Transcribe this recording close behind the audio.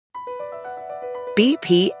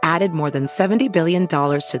BP added more than $70 billion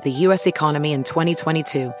to the U.S. economy in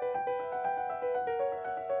 2022.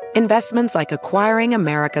 Investments like acquiring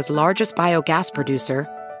America's largest biogas producer,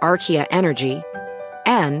 Archaea Energy,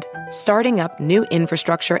 and starting up new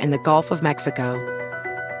infrastructure in the Gulf of Mexico.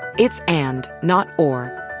 It's and, not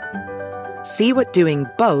or. See what doing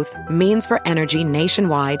both means for energy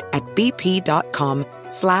nationwide at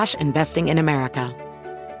bp.com/investing in America.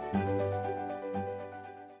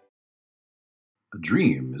 A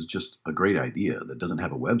dream is just a great idea that doesn't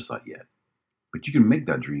have a website yet. But you can make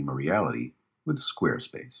that dream a reality with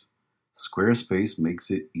Squarespace. Squarespace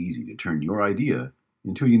makes it easy to turn your idea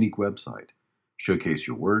into a unique website, showcase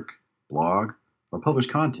your work, blog, or publish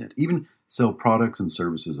content, even sell products and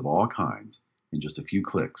services of all kinds in just a few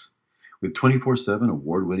clicks. With 24/7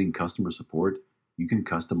 award-winning customer support, you can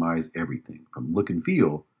customize everything from look and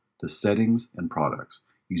feel to settings and products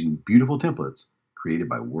using beautiful templates created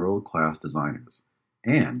by world-class designers.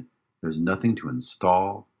 And there's nothing to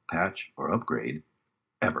install, patch, or upgrade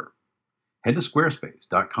ever. Head to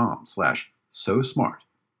squarespace.com/SoSmart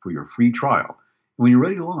for your free trial. And when you're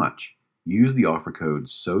ready to launch, use the offer code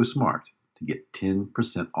SOSMART to get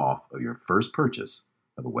 10% off of your first purchase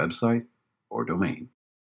of a website or domain.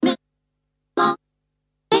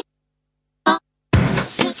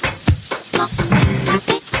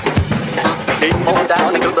 Came on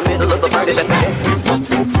down into the middle of the party center.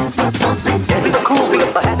 In the cool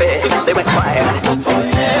of the happy, they went fire.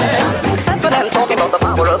 Dancing and talking about the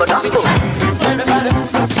power of the gospel.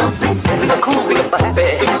 In the cool of the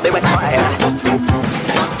happy, they went fire.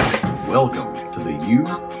 Welcome to the You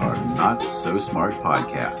Are Not So Smart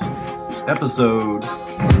podcast, episode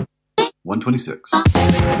 126.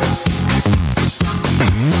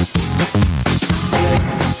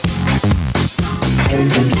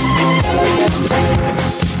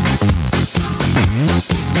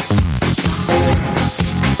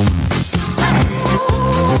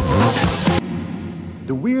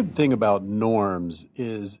 The weird thing about norms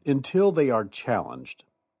is until they are challenged,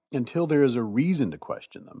 until there is a reason to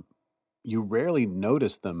question them, you rarely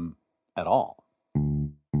notice them at all.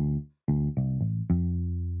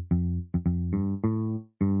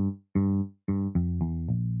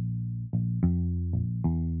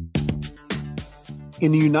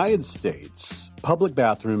 In the United States, public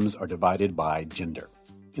bathrooms are divided by gender.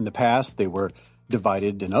 In the past, they were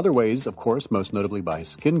divided in other ways, of course, most notably by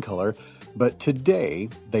skin color, but today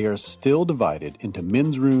they are still divided into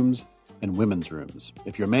men's rooms and women's rooms.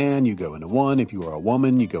 If you're a man, you go into one. If you are a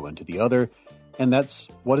woman, you go into the other. And that's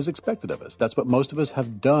what is expected of us. That's what most of us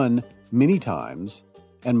have done many times,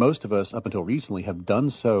 and most of us, up until recently, have done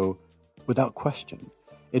so without question.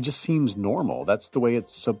 It just seems normal. That's the way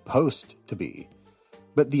it's supposed to be.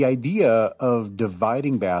 But the idea of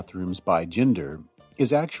dividing bathrooms by gender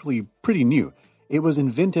is actually pretty new. It was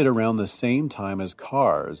invented around the same time as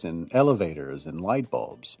cars and elevators and light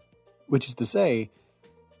bulbs, which is to say,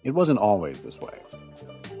 it wasn't always this way.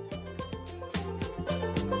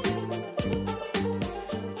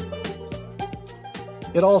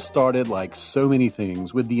 It all started, like so many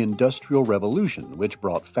things, with the Industrial Revolution, which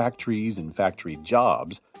brought factories and factory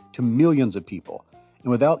jobs to millions of people.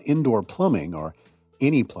 And without indoor plumbing, or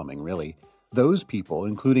any plumbing really, those people,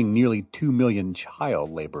 including nearly 2 million child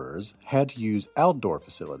laborers, had to use outdoor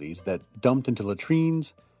facilities that dumped into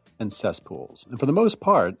latrines and cesspools. And for the most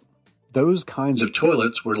part, those kinds of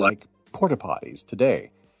toilets were like porta potties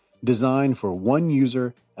today, designed for one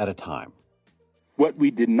user at a time. What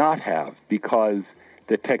we did not have, because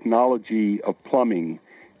the technology of plumbing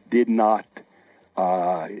did not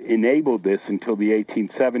enable this until the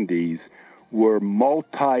 1870s, were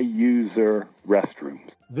multi-user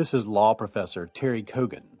restrooms. This is law professor Terry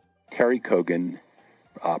Kogan. Terry Kogan,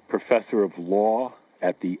 professor of law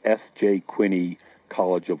at the S.J. Quinney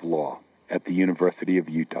College of Law at the University of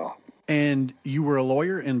Utah. And you were a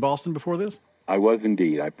lawyer in Boston before this? I was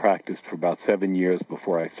indeed. I practiced for about 7 years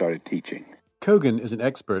before I started teaching. Kogan is an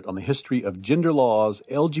expert on the history of gender laws,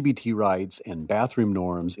 LGBT rights, and bathroom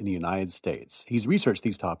norms in the United States. He's researched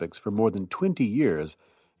these topics for more than 20 years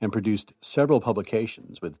and produced several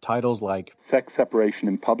publications with titles like Sex Separation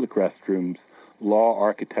in Public Restrooms, Law,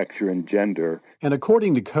 Architecture, and Gender. And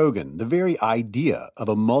according to Kogan, the very idea of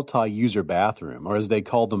a multi-user bathroom, or as they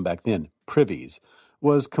called them back then, privies,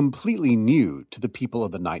 was completely new to the people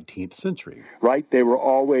of the 19th century. Right? They were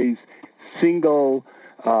always single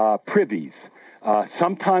privies,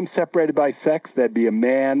 sometimes separated by sex. There'd be a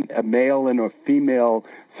male and a female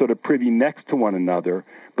sort of privy next to one another.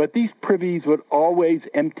 But these privies would always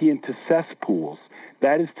empty into cesspools.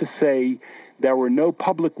 That is to say, there were no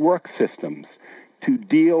public work systems to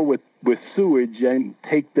deal with with sewage and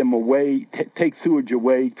take sewage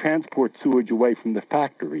away, transport sewage away from the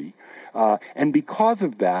factory. And because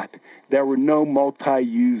of that, there were no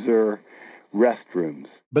multi-user restrooms.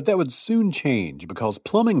 But that would soon change because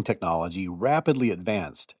plumbing technology rapidly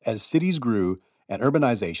advanced as cities grew and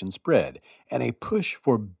urbanization spread, and a push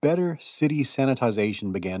for better city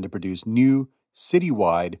sanitization began to produce new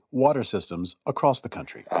citywide water systems across the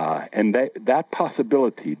country. And that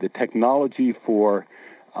possibility, the technology for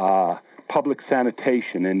public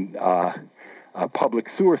sanitation and public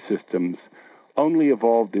sewer systems, only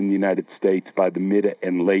evolved in the United States by the mid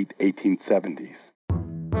and late 1870s.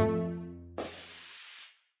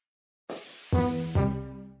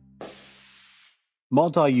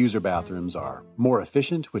 Multi-user bathrooms are more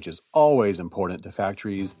efficient, which is always important to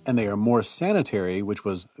factories, and they are more sanitary, which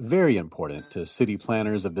was very important to city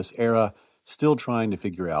planners of this era, still trying to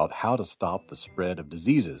figure out how to stop the spread of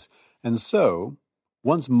diseases. And so,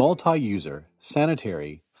 once multi-user,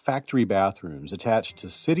 sanitary, factory bathrooms attached to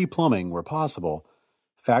city plumbing were possible,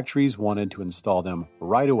 factories wanted to install them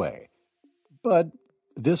right away. But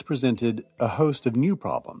this presented a host of new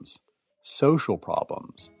problems, social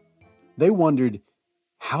problems. They wondered,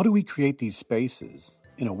 how do we create these spaces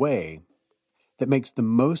in a way that makes the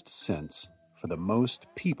most sense for the most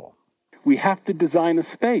people? We have to design a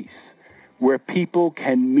space where people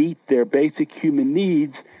can meet their basic human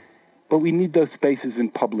needs, but we need those spaces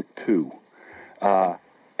in public too.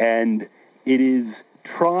 And it is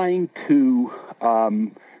trying to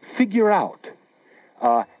figure out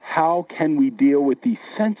how can we deal with these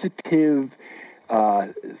sensitive,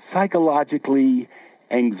 psychologically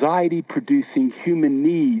anxiety-producing human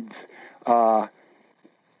needs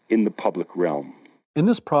in the public realm. And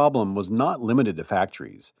this problem was not limited to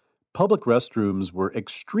factories. Public restrooms were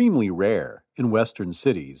extremely rare in Western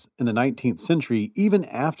cities in the 19th century, even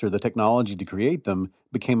after the technology to create them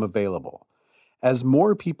became available. As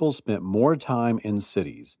more people spent more time in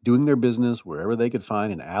cities, doing their business wherever they could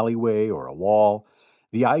find an alleyway or a wall,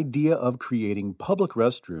 the idea of creating public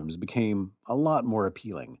restrooms became a lot more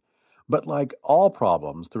appealing. But like all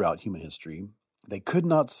problems throughout human history, they could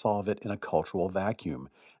not solve it in a cultural vacuum.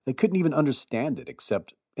 They couldn't even understand it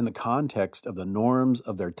except in the context of the norms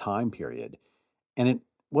of their time period. And it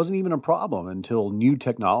wasn't even a problem until new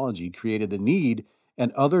technology created the need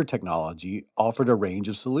and other technology offered a range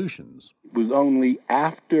of solutions. It was only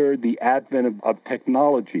after the advent of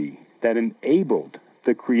technology that enabled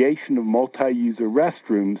the creation of multi-user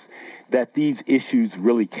restrooms that these issues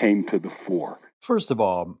really came to the fore. First of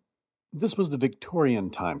all, this was the Victorian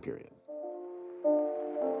time period.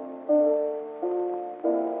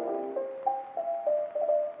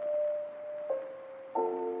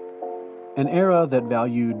 An era that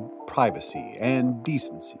valued privacy and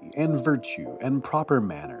decency and virtue and proper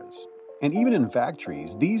manners. And even in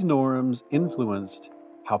factories, these norms influenced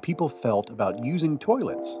how people felt about using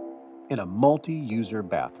toilets in a multi-user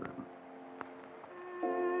bathroom.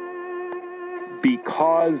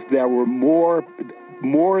 Because there were more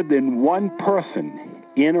than one person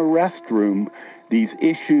in a restroom, these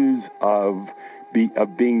issues of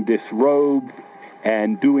being disrobed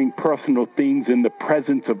and doing personal things in the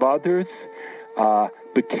presence of others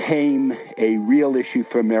became a real issue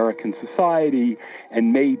for American society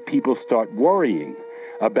and made people start worrying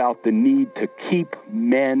about the need to keep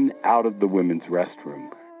men out of the women's restroom.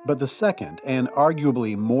 But the second, and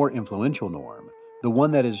arguably more influential norm, the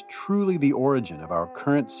one that is truly the origin of our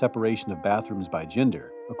current separation of bathrooms by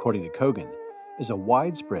gender, according to Kogan, is a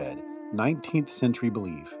widespread 19th century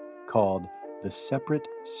belief called the separate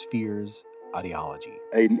spheres ideology.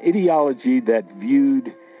 An ideology that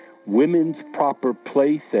viewed women's proper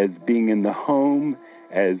place as being in the home,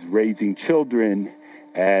 as raising children,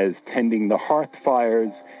 as tending the hearth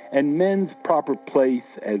fires, and men's proper place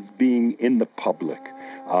as being in the public,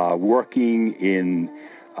 working in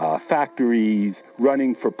factories,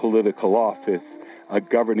 running for political office,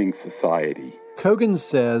 governing society. Kogan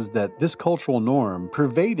says that this cultural norm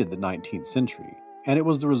pervaded the 19th century, and it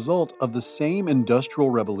was the result of the same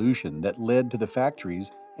industrial revolution that led to the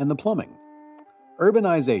factories and the plumbing.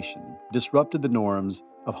 Urbanization disrupted the norms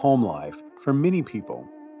of home life for many people.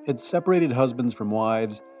 It separated husbands from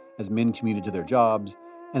wives as men commuted to their jobs,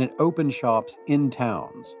 and it opened shops in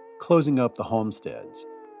towns, closing up the homesteads,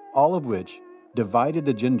 all of which divided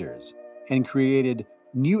the genders and created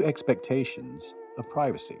new expectations of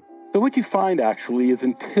privacy. So what you find actually is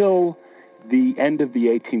until the end of the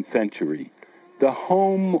 18th century, the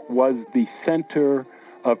home was the center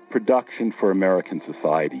of production for American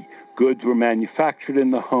society. Goods were manufactured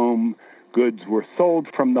in the home, goods were sold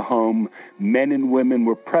from the home, men and women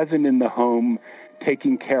were present in the home,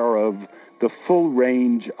 taking care of the full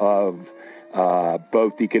range of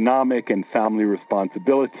both economic and family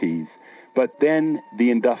responsibilities. But then the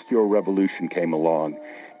Industrial Revolution came along,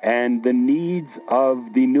 and the needs of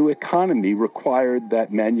the new economy required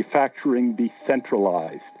that manufacturing be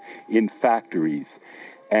centralized in factories.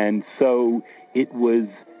 And so it was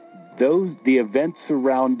the events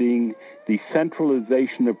surrounding the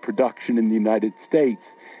centralization of production in the United States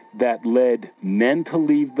that led men to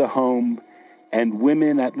leave the home and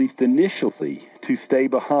women, at least initially, to stay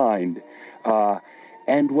behind.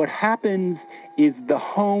 And what happens is the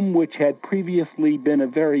home, which had previously been a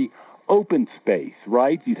very open space,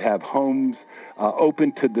 right? You'd have homes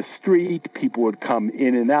open to the street. People would come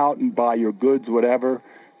in and out and buy your goods, whatever.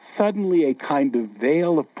 Suddenly, a kind of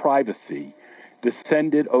veil of privacy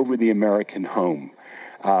descended over the American home.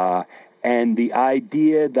 And the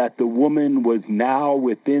idea that the woman was now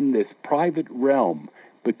within this private realm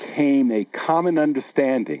became a common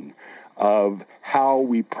understanding of how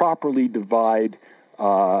we properly divide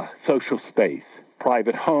social space: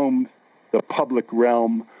 private homes, the public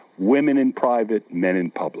realm, women in private, men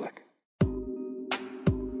in public.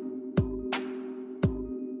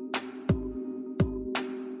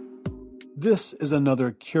 This is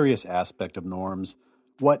another curious aspect of norms.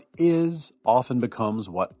 What is often becomes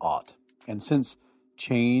what ought. And since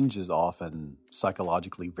change is often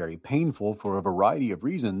psychologically very painful for a variety of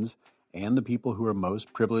reasons, and the people who are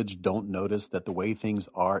most privileged don't notice that the way things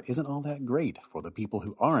are isn't all that great for the people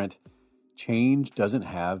who aren't, change doesn't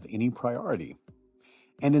have any priority.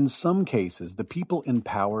 And in some cases, the people in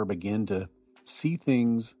power begin to see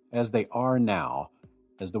things as they are now,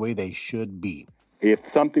 as the way they should be. If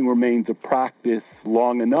something remains a practice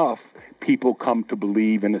long enough, people come to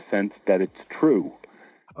believe, in a sense, that it's true.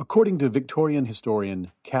 According to Victorian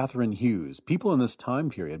historian Catherine Hughes, people in this time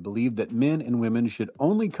period believed that men and women should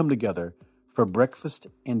only come together for breakfast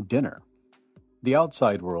and dinner. The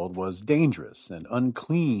outside world was dangerous and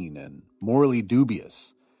unclean and morally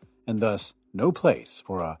dubious, and thus no place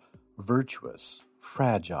for a virtuous,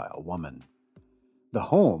 fragile woman. The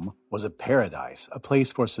home was a paradise, a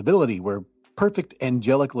place for civility where perfect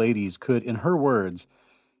angelic ladies could, in her words,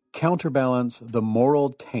 counterbalance the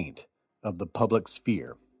moral taint of the public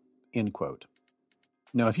sphere, end quote.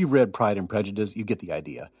 Now, if you've read Pride and Prejudice, you get the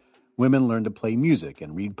idea. Women learned to play music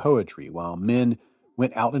and read poetry, while men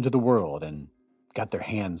went out into the world and got their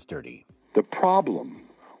hands dirty. The problem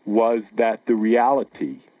was that the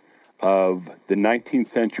reality of the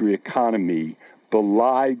 19th century economy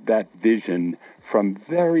belied that vision from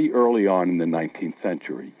very early on in the 19th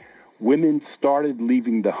century. Women started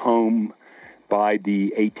leaving the home by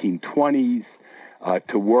the 1820s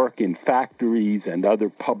to work in factories and other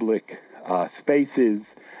public spaces,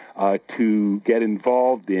 to get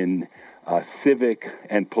involved in civic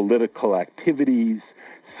and political activities.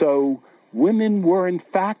 So women were, in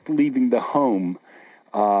fact, leaving the home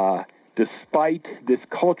despite this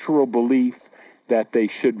cultural belief that they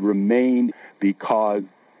should remain, because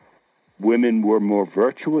women were more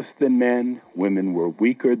virtuous than men, women were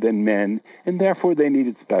weaker than men, and therefore they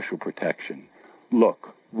needed special protection. Look,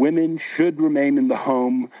 women should remain in the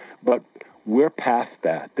home, but we're past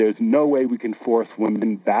that. There's no way we can force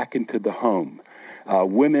women back into the home.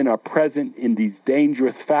 Women are present in these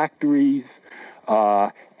dangerous factories,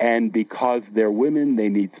 and because they're women, they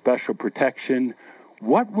need special protection.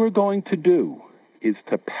 What we're going to do is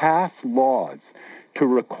to pass laws to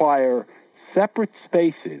require separate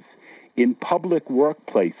spaces in public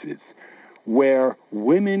workplaces where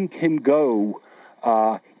women can go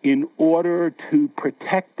in order to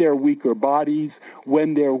protect their weaker bodies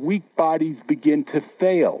when their weak bodies begin to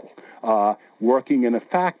fail. Working in a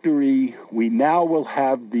factory, we now will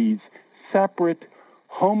have these separate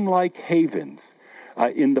home-like havens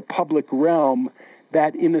in the public realm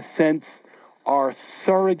that, in a sense, are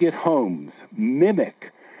surrogate homes,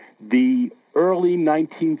 mimic the early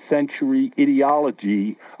 19th century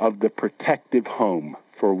ideology of the protective home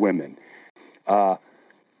for women.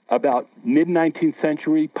 About mid-19th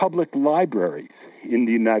century, public libraries in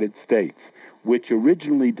the United States, which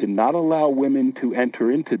originally did not allow women to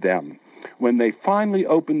enter into them, when they finally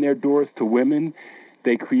opened their doors to women,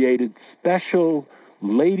 they created special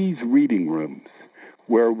ladies' reading rooms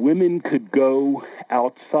where women could go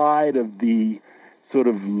outside of the sort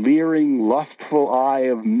of leering, lustful eye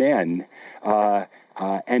of men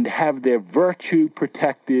and have their virtue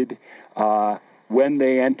protected when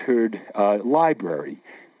they entered a library.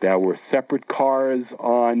 There were separate cars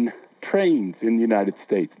on trains in the United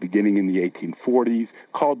States beginning in the 1840s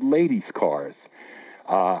called ladies' cars,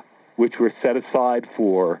 which were set aside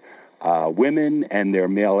for women and their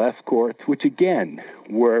male escorts, which again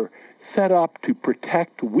were set up to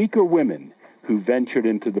protect weaker women who ventured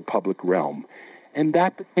into the public realm. And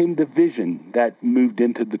that became the vision that moved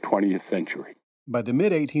into the 20th century. By the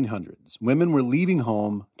mid-1800s, women were leaving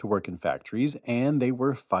home to work in factories, and they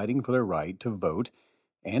were fighting for their right to vote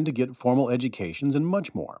and to get formal educations and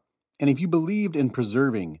much more. And if you believed in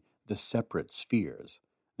preserving the separate spheres,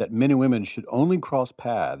 that men and women should only cross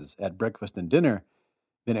paths at breakfast and dinner,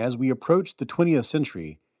 then as we approached the 20th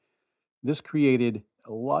century, this created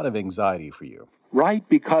a lot of anxiety for you. Right,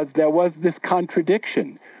 because there was this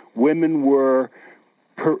contradiction. Women were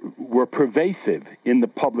pervasive in the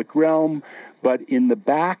public realm, but in the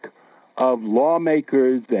back of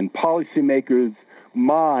lawmakers and policymakers'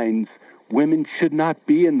 minds, women should not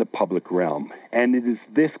be in the public realm. And it is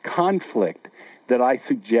this conflict that I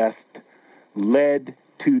suggest led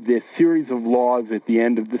to this series of laws at the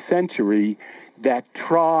end of the century that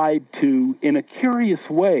tried to, in a curious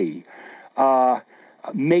way,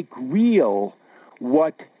 make real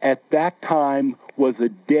what at that time was a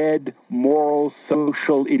dead moral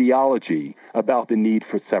social ideology about the need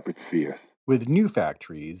for separate spheres. With new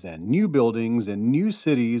factories and new buildings and new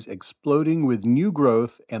cities exploding with new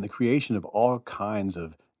growth and the creation of all kinds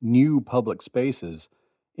of new public spaces,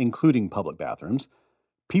 including public bathrooms,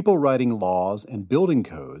 people writing laws and building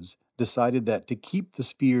codes decided that to keep the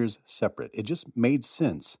spheres separate, it just made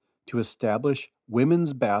sense to establish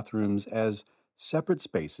women's bathrooms as separate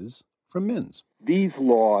spaces from men's. These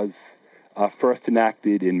laws, first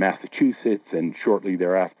enacted in Massachusetts and shortly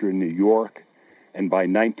thereafter in New York, and by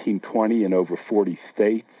 1920 in over 40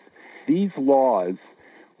 states, these laws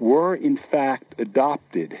were in fact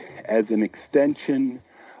adopted as an extension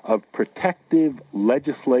of protective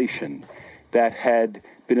legislation that had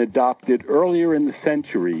been adopted earlier in the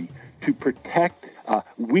century to protect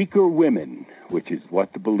weaker women, which is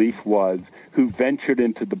what the belief was, who ventured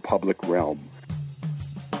into the public realm.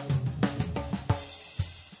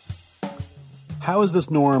 How is this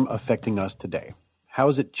norm affecting us today? How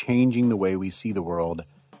is it changing the way we see the world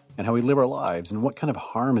and how we live our lives, and what kind of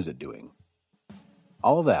harm is it doing?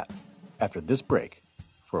 All of that after this break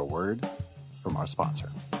for a word from our sponsor.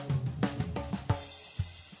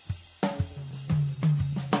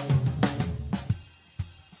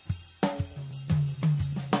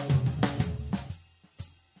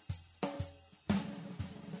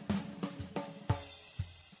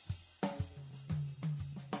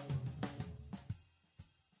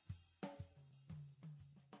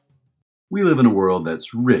 We live in a world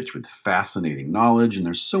that's rich with fascinating knowledge, and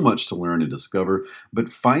there's so much to learn and discover, but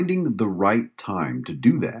finding the right time to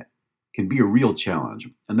do that can be a real challenge.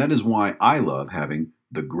 And that is why I love having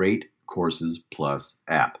the Great Courses Plus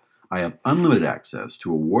app. I have unlimited access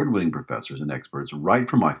to award-winning professors and experts right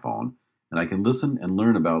from my phone, and I can listen and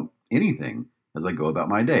learn about anything as I go about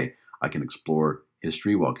my day. I can explore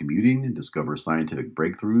history while commuting and discover scientific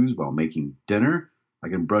breakthroughs while making dinner. I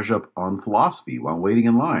can brush up on philosophy while waiting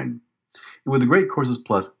in line. And with the Great Courses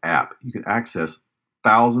Plus app, you can access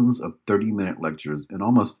thousands of 30-minute lectures in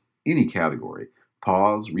almost any category.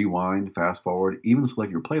 Pause, rewind, fast forward, even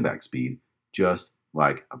select your playback speed, just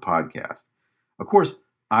like a podcast. Of course,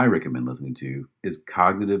 I recommend listening to is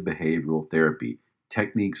Cognitive Behavioral Therapy,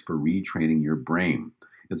 Techniques for Retraining Your Brain.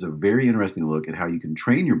 It's a very interesting look at how you can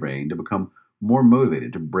train your brain to become more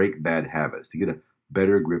motivated, to break bad habits, to get a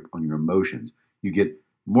better grip on your emotions. You get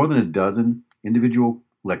more than a dozen individual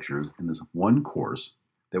lectures in this one course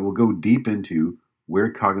that will go deep into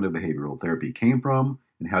where cognitive behavioral therapy came from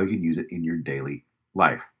and how you can use it in your daily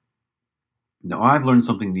life. Now, I've learned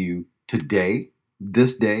something new today,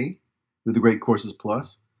 this day, with the Great Courses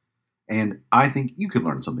Plus, and I think you could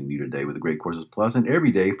learn something new today with the Great Courses Plus and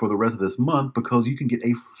every day for the rest of this month, because you can get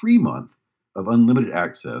a free month of unlimited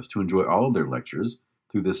access to enjoy all of their lectures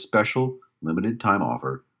through this special limited time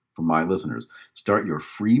offer for my listeners. Start your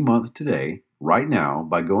free month today, right now,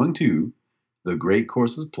 by going to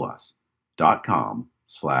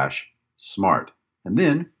thegreatcoursesplus.com/smart, and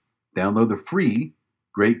then download the free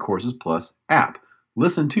Great Courses Plus app.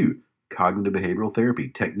 Listen to Cognitive Behavioral Therapy,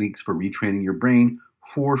 Techniques for Retraining Your Brain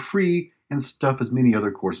for free, and stuff as many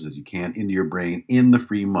other courses as you can into your brain in the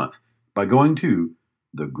free month by going to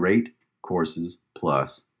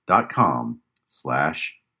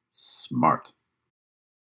thegreatcoursesplus.com/smart.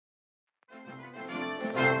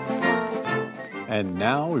 And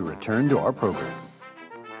now we return to our program.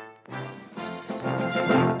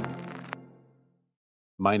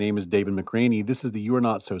 My name is David McRaney. This is the You Are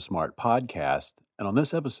Not So Smart podcast. And on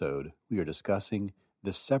this episode, we are discussing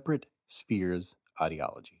the separate spheres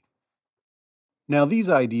ideology. Now, these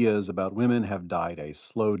ideas about women have died a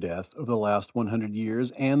slow death over the last 100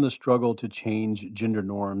 years, and the struggle to change gender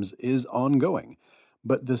norms is ongoing.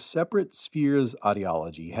 But the separate spheres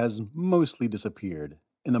ideology has mostly disappeared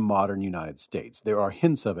in the modern United States. There are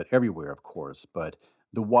hints of it everywhere, of course, but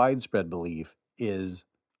the widespread belief is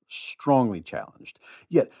strongly challenged.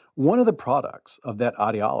 Yet, one of the products of that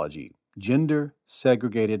ideology,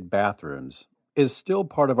 gender-segregated bathrooms, is still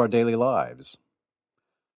part of our daily lives.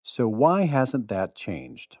 So why hasn't that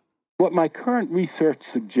changed? What my current research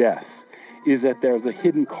suggests is that there's a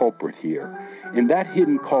hidden culprit here, and that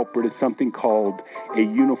hidden culprit is something called a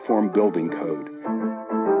uniform building code.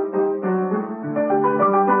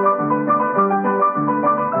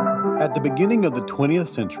 At the beginning of the 20th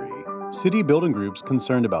century, city building groups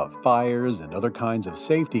concerned about fires and other kinds of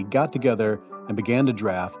safety got together and began to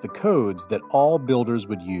draft the codes that all builders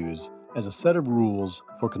would use as a set of rules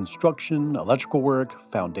for construction, electrical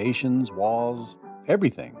work, foundations, walls,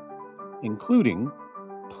 everything, including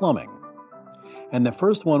plumbing. And the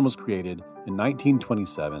first one was created in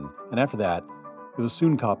 1927, and after that, it was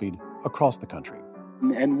soon copied across the country.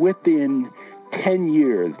 And within 10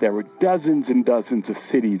 years, there were dozens and dozens of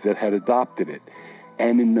cities that had adopted it.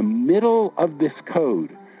 And in the middle of this code,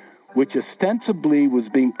 which ostensibly was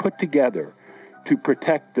being put together to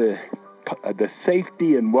protect the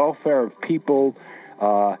safety and welfare of people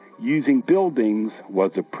using buildings,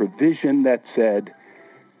 was a provision that said,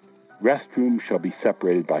 restrooms shall be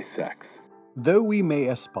separated by sex. Though we may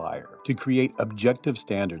aspire to create objective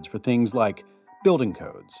standards for things like building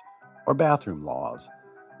codes or bathroom laws,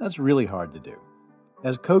 that's really hard to do.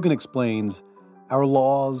 As Kogan explains, our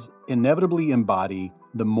laws inevitably embody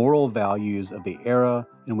the moral values of the era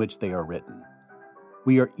in which they are written.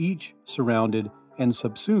 We are each surrounded and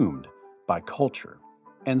subsumed by culture.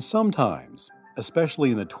 And sometimes,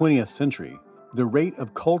 especially in the 20th century, the rate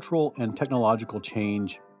of cultural and technological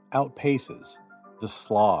change outpaces the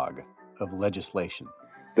slog of legislation.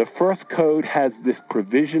 The first code has this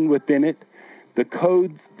provision within it.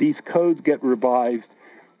 These codes get revised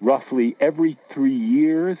roughly every 3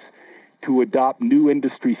 years to adopt new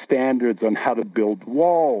industry standards on how to build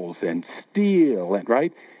walls and steel,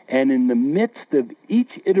 And in the midst of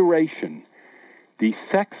each iteration, the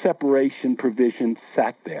sex separation provision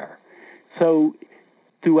sat there. So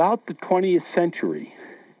throughout the 20th century,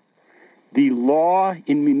 the law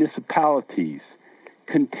in municipalities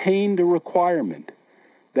contained a requirement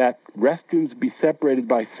that restrooms be separated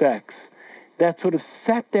by sex that sort of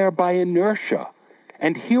sat there by inertia.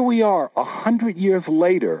 And here we are 100 years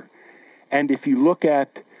later, and if you look at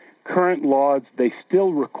current laws, they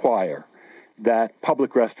still require that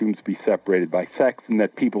public restrooms be separated by sex and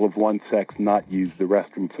that people of one sex not use the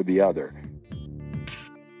restroom for the other.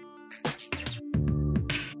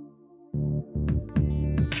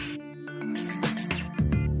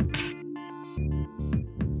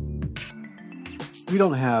 We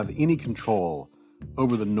don't have any control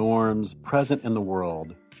over the norms present in the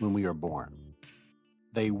world when we are born.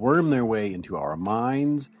 They worm their way into our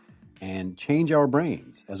minds and change our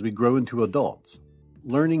brains as we grow into adults,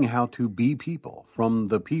 learning how to be people from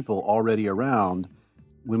the people already around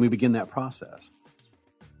when we begin that process.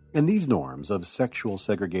 And these norms of sexual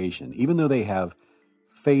segregation, even though they have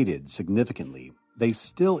faded significantly, they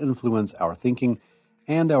still influence our thinking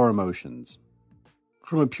and our emotions.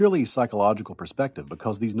 From a purely psychological perspective,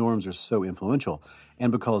 because these norms are so influential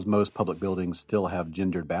and because most public buildings still have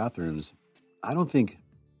gendered bathrooms, I don't think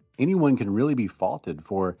anyone can really be faulted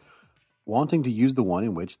for wanting to use the one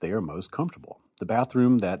in which they are most comfortable, the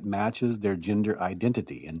bathroom that matches their gender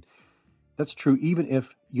identity. And that's true even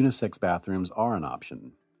if unisex bathrooms are an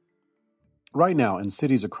option. Right now, in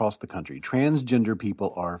cities across the country, transgender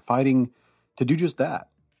people are fighting to do just that.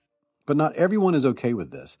 But not everyone is okay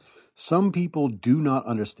with this. Some people do not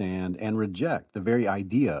understand and reject the very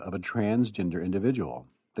idea of a transgender individual.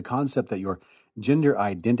 The concept that your gender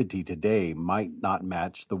identity today might not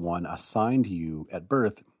match the one assigned to you at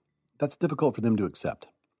birth, that's difficult for them to accept.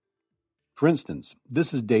 For instance,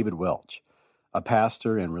 this is David Welch, a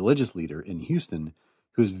pastor and religious leader in Houston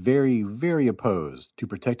who's very, very opposed to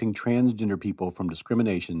protecting transgender people from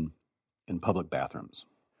discrimination in public bathrooms.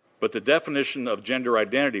 But the definition of gender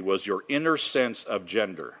identity was your inner sense of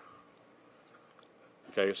gender.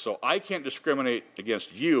 Okay, so I can't discriminate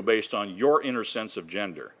against you based on your inner sense of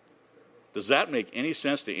gender. Does that make any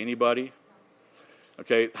sense to anybody?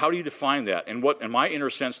 Okay, how do you define that? And my inner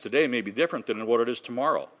sense today may be different than what it is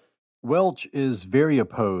tomorrow. Welch is very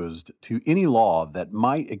opposed to any law that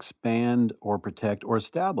might expand or protect or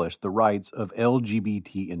establish the rights of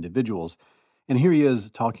LGBT individuals. And here he is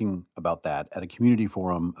talking about that at a community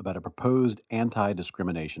forum about a proposed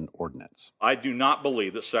anti-discrimination ordinance. I do not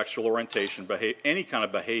believe that sexual orientation, any kind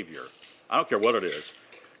of behavior, I don't care what it is,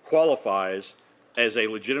 qualifies as a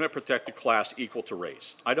legitimate protected class equal to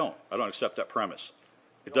race. I don't accept that premise.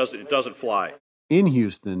 It doesn't fly. In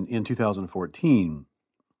Houston in 2014,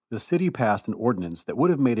 the city passed an ordinance that would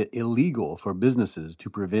have made it illegal for businesses to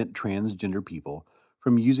prevent transgender people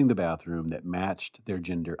from using the bathroom that matched their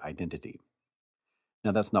gender identity.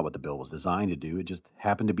 Now, that's not what the bill was designed to do. It just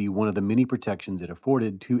happened to be one of the many protections it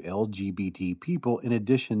afforded to LGBT people, in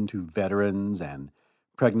addition to veterans and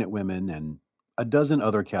pregnant women and a dozen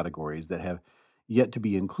other categories that have yet to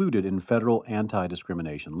be included in federal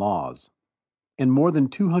anti-discrimination laws. In more than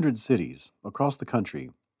 200 cities across the country,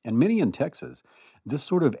 and many in Texas, this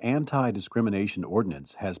sort of anti-discrimination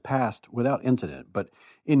ordinance has passed without incident. But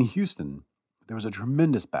in Houston, there was a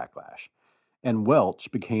tremendous backlash. And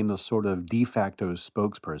Welch became the sort of de facto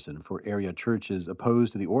spokesperson for area churches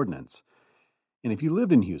opposed to the ordinance. And if you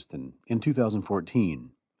lived in Houston in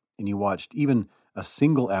 2014 and you watched even a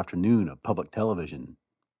single afternoon of public television,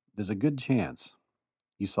 there's a good chance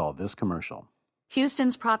you saw this commercial.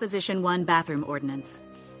 Houston's Proposition 1 bathroom ordinance.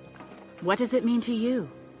 What does it mean to you?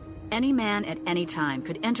 Any man at any time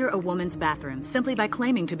could enter a woman's bathroom simply by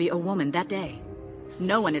claiming to be a woman that day.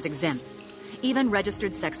 No one is exempt. Even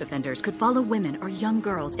registered sex offenders could follow women or young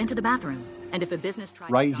girls into the bathroom. And if a business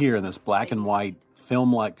tried right here in this black and white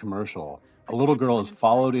film-like commercial, a little girl is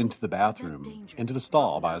followed into the bathroom, into the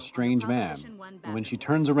stall by a strange man. And when she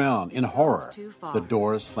turns around in horror, the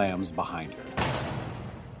door slams behind her.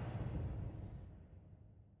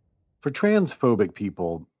 For transphobic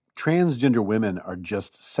people, transgender women are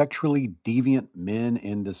just sexually deviant men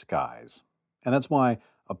in disguise. And that's why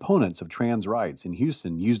opponents of trans rights in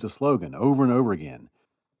Houston used a slogan over and over again: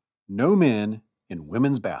 no men in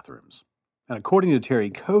women's bathrooms. And according to Terry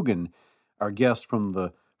Kogan, our guest from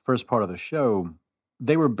the first part of the show,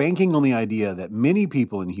 they were banking on the idea that many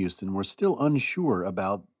people in Houston were still unsure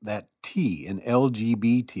about that T in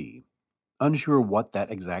LGBT, unsure what that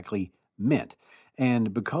exactly meant.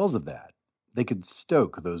 And because of that, they could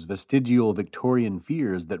stoke those vestigial Victorian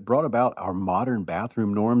fears that brought about our modern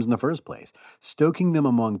bathroom norms in the first place, stoking them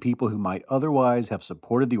among people who might otherwise have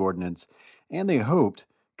supported the ordinance, and they hoped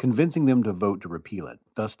convincing them to vote to repeal it,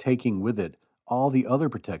 thus taking with it all the other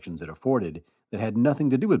protections it afforded that had nothing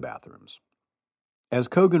to do with bathrooms. As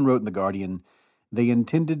Kogan wrote in The Guardian, they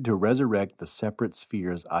intended to resurrect the separate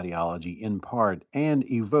spheres ideology in part and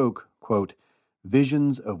evoke, quote,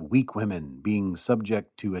 visions of weak women being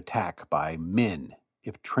subject to attack by men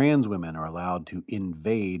if trans women are allowed to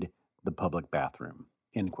invade the public bathroom,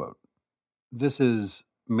 end quote. This is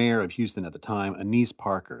Mayor of Houston at the time, Annise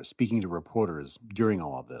Parker, speaking to reporters during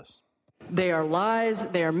all of this. They are lies,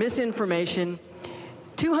 they are misinformation.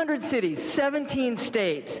 200 cities, 17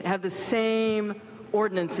 states have the same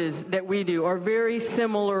ordinances that we do, or very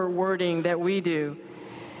similar wording that we do.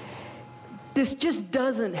 This just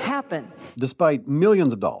doesn't happen. Despite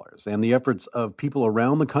millions of dollars and the efforts of people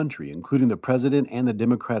around the country, including the president and the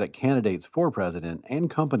Democratic candidates for president and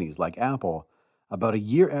companies like Apple, about a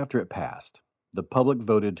year after it passed, the public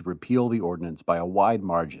voted to repeal the ordinance by a wide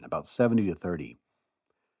margin, about 70-30.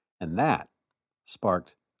 And that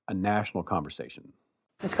sparked a national conversation.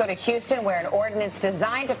 Let's go to Houston, where an ordinance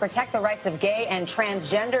designed to protect the rights of gay and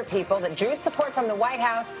transgender people that drew support from the White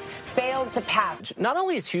House failed to pass. Not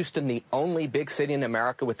only is Houston the only big city in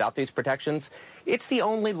America without these protections, it's the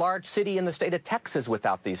only large city in the state of Texas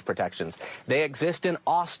without these protections. They exist in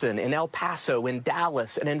Austin, in El Paso, in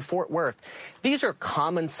Dallas, and in Fort Worth. These are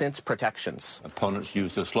common sense protections. Opponents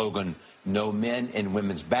used the slogan, "No men in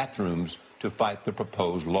women's bathrooms," to fight the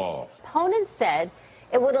proposed law. Opponents said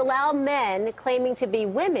it would allow men claiming to be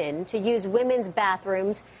women to use women's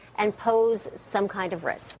bathrooms and pose some kind of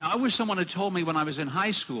risk. I wish someone had told me when I was in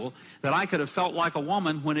high school that I could have felt like a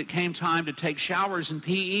woman when it came time to take showers in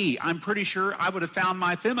PE. I'm pretty sure I would have found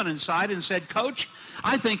my feminine side and said, "Coach,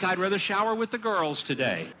 I think I'd rather shower with the girls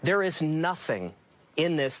today." There is nothing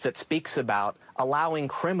in this that speaks about allowing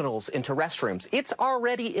criminals into restrooms. It's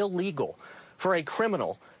already illegal for a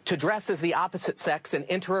criminal to dress as the opposite sex and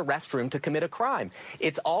enter a restroom to commit a crime.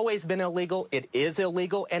 It's always been illegal, it is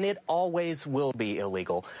illegal, and it always will be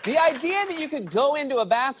illegal. The idea that you could go into a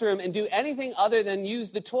bathroom and do anything other than use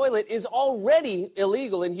the toilet is already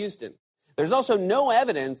illegal in Houston. There's also no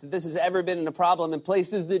evidence that this has ever been a problem in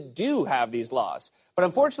places that do have these laws. But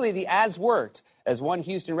unfortunately, the ads worked. As one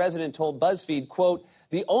Houston resident told BuzzFeed, quote,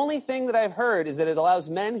 "The only thing that I've heard is that it allows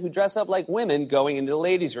men who dress up like women going into the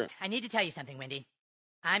ladies' room." I need to tell you something, Wendy.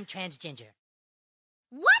 I'm transgender.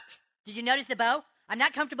 What? Did you notice the bow? I'm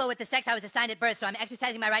not comfortable with the sex I was assigned at birth, so I'm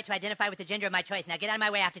exercising my right to identify with the gender of my choice. Now get out of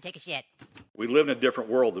my way, I have to take a shit. We live in a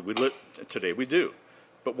different world than we live today. We do.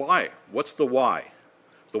 But why? What's the why?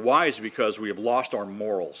 The why is because we have lost our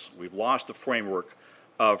morals. We've lost the framework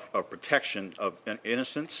of protection of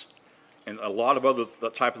innocence and a lot of other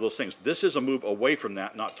type of those things. This is a move away from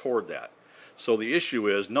that, not toward that. So the issue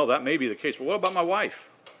is, no, that may be the case. But what about my wife?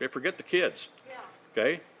 Okay, forget the kids.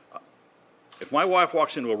 Okay? If my wife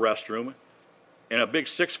walks into a restroom and a big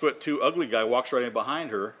 6'2" ugly guy walks right in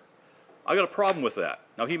behind her, I got a problem with that.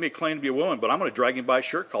 Now, he may claim to be a woman, but I'm going to drag him by his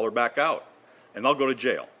shirt collar back out, and I'll go to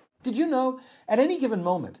jail. Did you know, at any given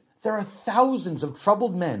moment, there are thousands of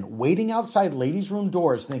troubled men waiting outside ladies' room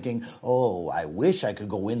doors thinking, oh, I wish I could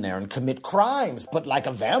go in there and commit crimes, but like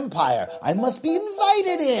a vampire, I must be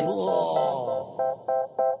invited in. Oh.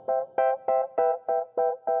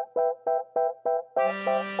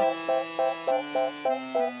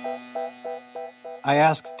 I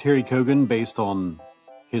asked Terry Kogan, based on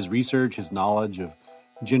his research, his knowledge of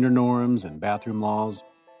gender norms and bathroom laws,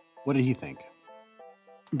 what did he think?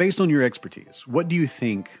 Based on your expertise, what do you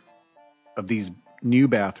think of these new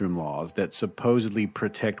bathroom laws that supposedly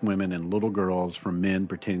protect women and little girls from men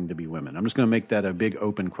pretending to be women? I'm just going to make that a big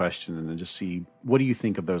open question and then just see, what do you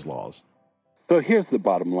think of those laws? So here's the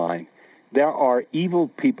bottom line. There are evil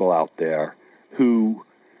people out there who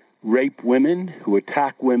rape women, who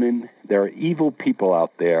attack women. There are evil people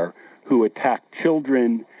out there who attack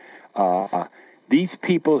children. These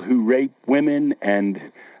people who rape women and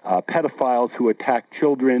pedophiles who attack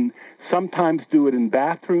children sometimes do it in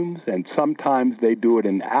bathrooms, and sometimes they do it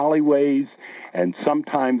in alleyways, and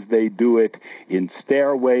sometimes they do it in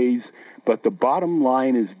stairways. But the bottom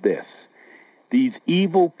line is this. These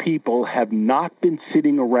evil people have not been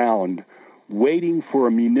sitting around waiting for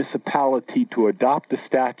a municipality to adopt a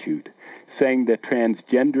statute saying that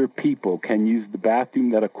transgender people can use the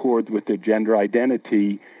bathroom that accords with their gender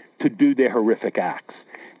identity to do their horrific acts.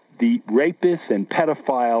 The rapists and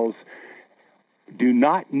pedophiles do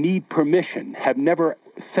not need permission, have never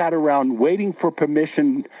sat around waiting for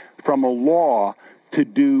permission from a law to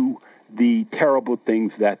do the terrible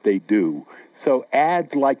things that they do. So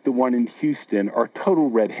ads like the one in Houston are total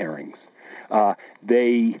red herrings.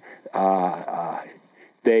 They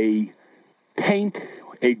paint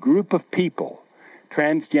a group of people,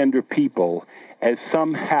 transgender people, as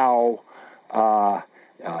somehow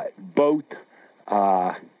both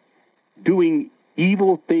doing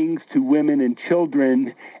evil things to women and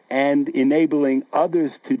children and enabling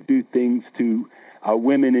others to do things to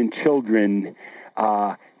women and children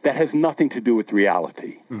that has nothing to do with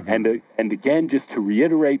reality. Mm-hmm. And again, just to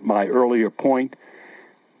reiterate my earlier point,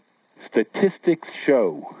 statistics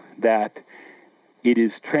show that it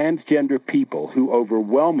is transgender people who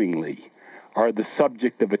overwhelmingly are the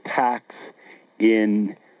subject of attacks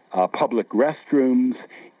in public restrooms,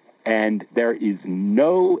 and there is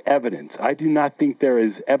no evidence. I do not think there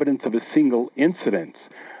is evidence of a single incidence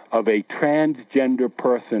of a transgender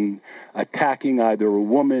person attacking either a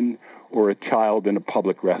woman or a child in a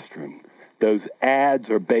public restroom. Those ads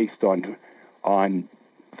are based on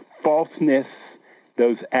falseness.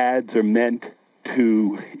 Those ads are meant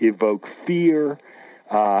to evoke fear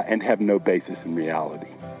and have no basis in reality.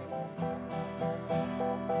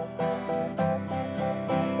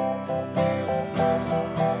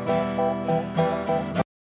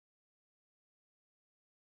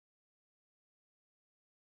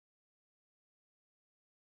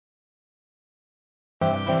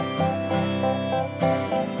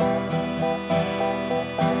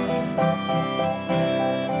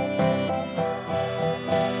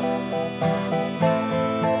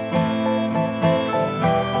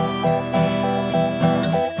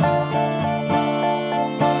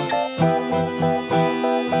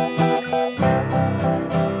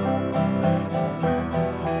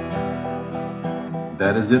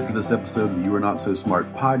 That is it for this episode of the You Are Not So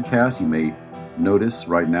Smart podcast. You may notice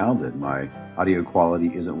right now that my audio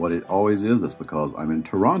quality isn't what it always is. That's because I'm in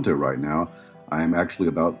Toronto right now. I am actually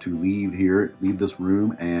about to leave this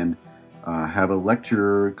room and have a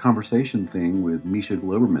lecture conversation thing with Misha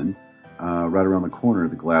Globerman right around the corner at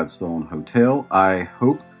the Gladstone Hotel. I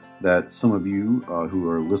hope that some of you who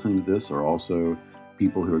are listening to this are also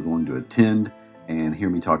people who are going to attend and hear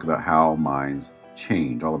me talk about how minds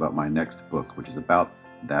change, all about my next book, which is about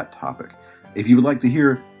that topic. If you would like to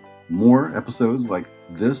hear more episodes like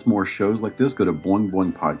this, more shows like this, go to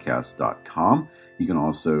boingboingpodcast.com. You can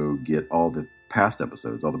also get all the past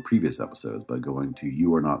episodes, all the previous episodes, by going to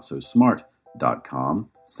youarenotsosmart.com,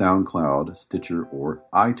 SoundCloud, Stitcher, or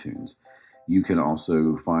iTunes. You can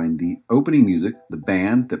also find the opening music, the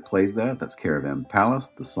band that plays that's Caravan Palace.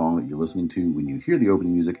 The song that you're listening to when you hear the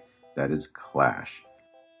opening music, that is Clash.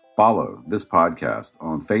 Follow this podcast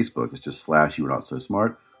on Facebook. It's just /You Are Not So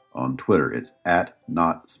Smart. On Twitter, it's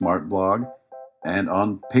 @NotSmartBlog. And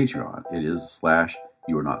on Patreon, it is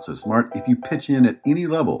 /YouAreNotSoSmart. If you pitch in at any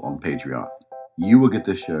level on Patreon, you will get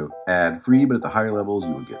this show ad-free, but at the higher levels,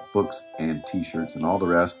 you will get books and t-shirts and all the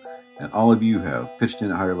rest. And all of you have pitched in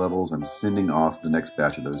at higher levels. I'm sending off the next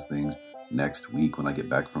batch of those things next week when I get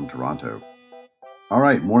back from Toronto. All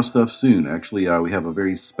right, more stuff soon. Actually, we have a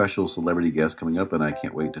very special celebrity guest coming up, and I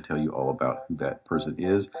can't wait to tell you all about who that person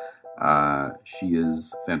is. She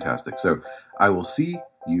is fantastic. So I will see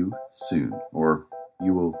you soon, or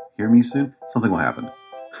you will hear me soon. Something will happen.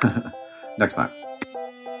 Next time.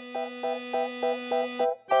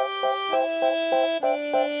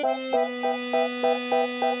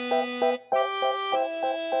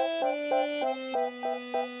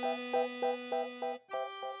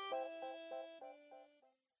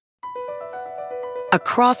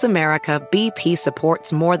 Across America, BP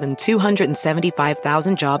supports more than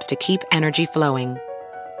 275,000 jobs to keep energy flowing.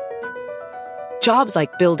 Jobs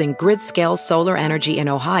like building grid-scale solar energy in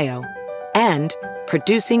Ohio and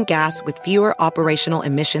producing gas with fewer operational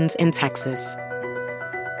emissions in Texas.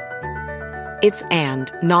 It's and,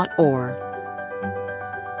 not or.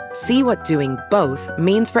 See what doing both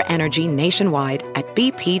means for energy nationwide at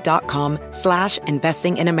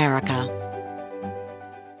bp.com/investing in America.